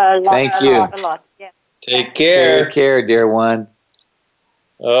you a lot. Thank you. A lot. Yeah. Take care. Take care, dear one.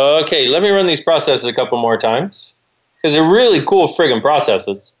 Okay, let me run these processes a couple more times, because they're really cool friggin'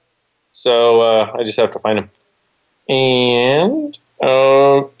 processes. So I just have to find them. And,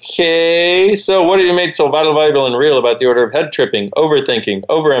 okay, so what have you made so vital, valuable, and real about the order of head tripping, overthinking,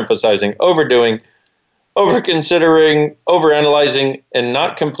 overemphasizing, overdoing, overconsidering, overanalyzing, and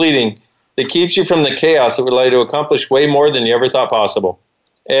not completing that keeps you from the chaos that would allow you to accomplish way more than you ever thought possible?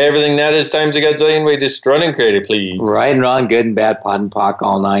 Everything that is times a gazillion way destroyed and created, please. Right and wrong, good and bad, pot and pock,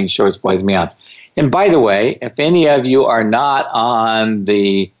 all nine shorts, boys, meows. And by the way, if any of you are not on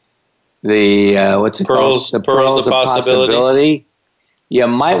the what's it called? The Pearls of Possibility, you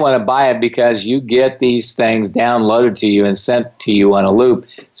might want to buy it, because you get these things downloaded to you and sent to you on a loop,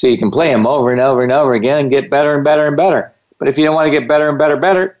 so you can play them over and over and over again and get better and better and better. But if you don't want to get better and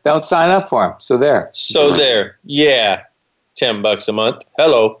better, don't sign up for them. So there. Yeah. $10 a month.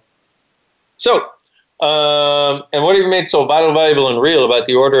 Hello. So, and what have you made so vital, valuable, and real about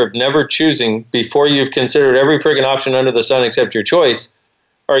the order of never choosing before you've considered every friggin' option under the sun except your choice,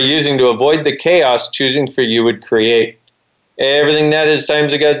 or using to avoid the chaos choosing for you would create? Everything that is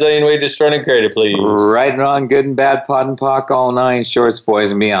times a gazillion way destroyed and created, please. Right and wrong, good and bad, pot and pock, all nine shorts,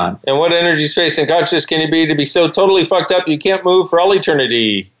 boys, and beyonds. And what energy, space, and consciousness can you be to be so totally fucked up you can't move for all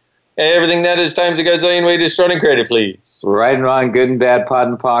eternity? Everything that is times a gazillion way destroyed and created, please. Right and wrong, good and bad, pot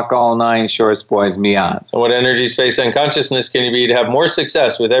and pock, all nine shorts, boys, and beyonds. And what energy, space, and consciousness can you be to have more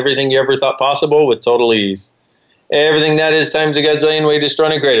success with everything you ever thought possible with total ease? Everything that is times a gazillion way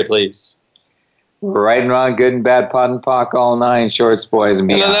destroyed and created, please. Right and wrong, good and bad, pot and pock, all nine shorts, boys, and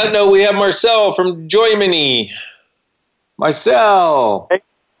beyonds. And on that note, we have Marcel from Joymany. Marcel. Hey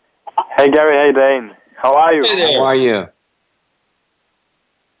Gary, hey Dane. How are you? Hey there. How are you?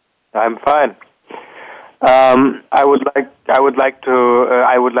 I'm fine. I would like to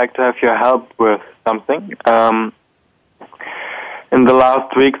have your help with something. In the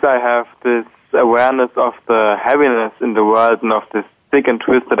last weeks, I have this awareness of the heaviness in the world and of this sick and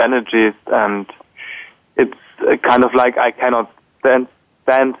twisted energies, and it's kind of like I cannot stand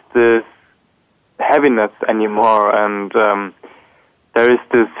this heaviness anymore, and there is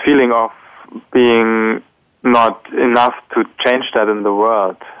this feeling of being not enough to change that in the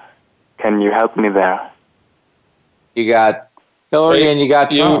world. Can you help me there? You got Hillary and you got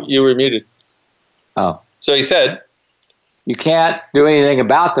Trump. You were muted. Oh. So he said, you can't do anything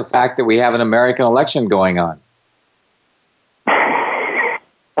about the fact that we have an American election going on.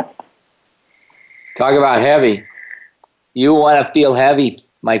 Talk about heavy. You want to feel heavy,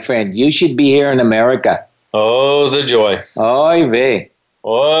 my friend. You should be here in America. Oh, the joy. Oy vey.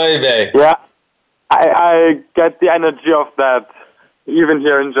 Oy vey. Yeah, I get the energy of that even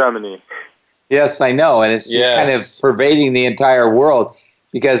here in Germany. Yes, I know. And it's just kind of pervading the entire world.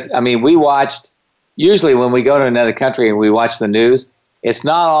 Because, I mean, we watched, usually when we go to another country and we watch the news, it's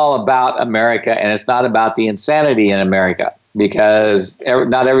not all about America and it's not about the insanity in America. Because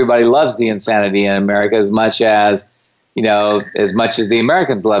not everybody loves the insanity in America as much as the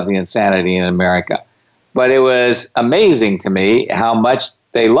Americans love the insanity in America. But it was amazing to me how much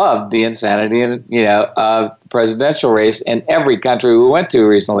they loved the insanity of the presidential race in every country we went to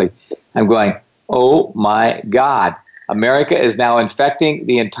recently. I'm going, oh my God. America is now infecting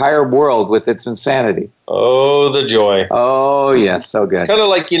the entire world with its insanity. Oh, the joy. Oh, yes, so good. It's kind of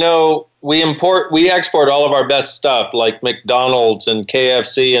like, we export all of our best stuff like McDonald's and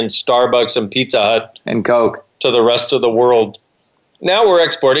KFC and Starbucks and Pizza Hut. And Coke. To the rest of the world. Now we're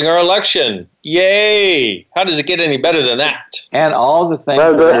exporting our election. Yay! How does it get any better than that? And all the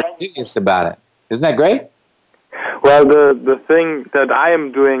things that are curious about it. Isn't that great? Well, the thing that I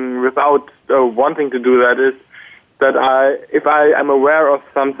am doing without wanting to do that is that if I am aware of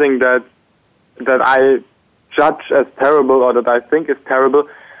something that I judge as terrible or that I think is terrible,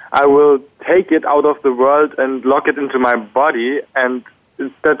 I will take it out of the world and lock it into my body, and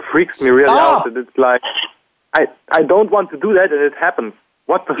that freaks me really out. That it's like, I don't want to do that, and it happens.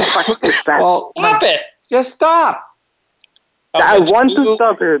 What the fuck is that? Well, stop it. Just stop. I want to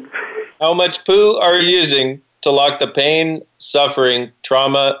stop it. How much poo are you using to lock the pain, suffering,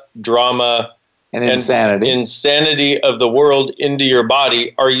 trauma, drama, and insanity of the world into your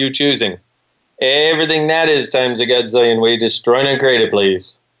body are you choosing? Everything that is times a godzillion. We destroy and create it,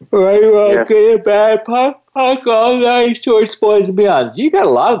 please. Right, good, bad, punk, all nice, shorts, boys, and beyonds. You got a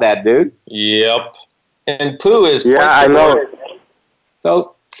lot of that, dude. Yep. And poo is... Yeah, I know.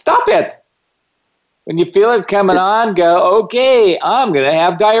 So stop it. When you feel it coming on, go, okay, I'm going to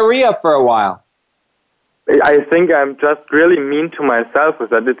have diarrhea for a while. I think I'm just really mean to myself with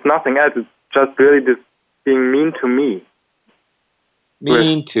that. It's nothing else. It's just really just being mean to me.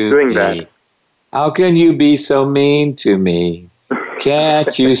 Mean to doing me. That. How can you be so mean to me?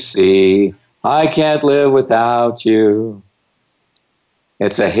 Can't you see? I can't live without you.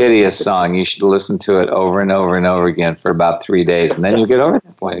 It's a hideous song. You should listen to it over and over and over again for about 3 days, and then you'll get over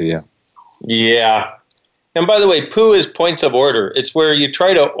that point of view. Yeah. And by the way, poo is points of order. It's where you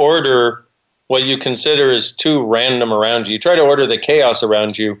try to order what you consider is too random around you. You try to order the chaos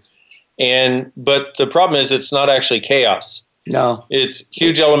around you. But the problem is it's not actually chaos. No. It's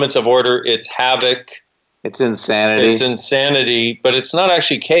huge elements of order. It's havoc. It's insanity. But it's not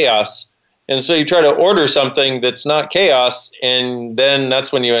actually chaos. And so you try to order something that's not chaos, and then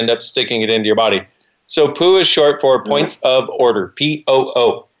that's when you end up sticking it into your body. So poo is short for points of order,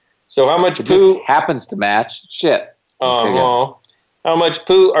 P-O-O. So how much it poo... just happens to match. Shit. How much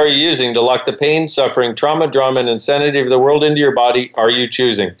poo are you using to lock the pain, suffering, trauma, drama, and insanity of the world into your body are you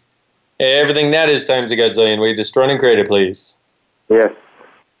choosing? Everything that is times a godzillion. We destroy and create it, please. Yes.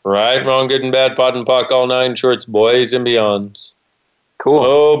 Right, wrong, good and bad, pot and pock, all nine shorts, boys and beyonds. Cool.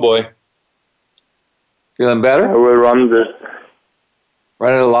 Oh, boy. Feeling better? I will run this.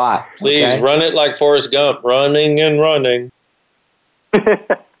 Run it a lot. Please run it like Forrest Gump, running and running.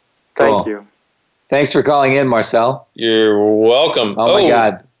 Thank you. Thanks for calling in, Marcel. You're welcome. Oh, my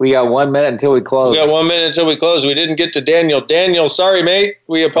God. We got 1 minute until we close. We got 1 minute until we close. We didn't get to Daniel. Daniel, sorry, mate.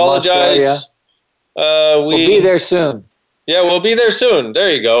 We apologize. We'll be there soon. Yeah, we'll be there soon.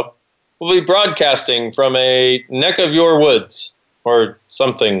 There you go. We'll be broadcasting from a neck of your woods or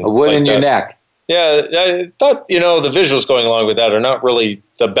something. A wood like in your neck. Yeah, I thought, the visuals going along with that are not really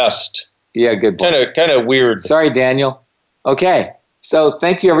the best. Yeah, good point. Kind of weird. Sorry, Daniel. Okay. So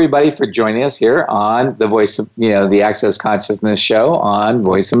thank you, everybody, for joining us here on the Voice of, the Access Consciousness Show on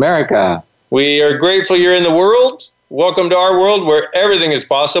Voice America. We are grateful you're in the world. Welcome to our world where everything is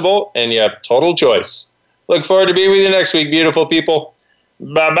possible and you have total choice. Look forward to being with you next week, beautiful people.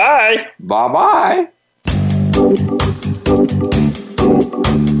 Bye-bye. Bye-bye.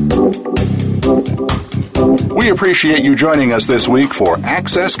 We appreciate you joining us this week for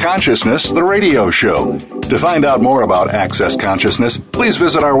Access Consciousness, the radio show. To find out more about Access Consciousness, please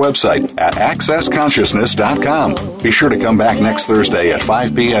visit our website at accessconsciousness.com. Be sure to come back next Thursday at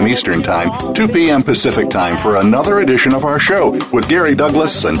 5 p.m. Eastern Time, 2 p.m. Pacific Time for another edition of our show with Gary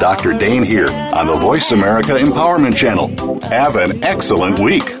Douglas and Dr. Dane here on the Voice America Empowerment Channel. Have an excellent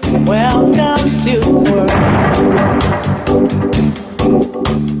week. Welcome to work.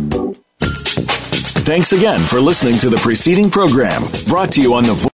 Thanks again for listening to the preceding program brought to you on the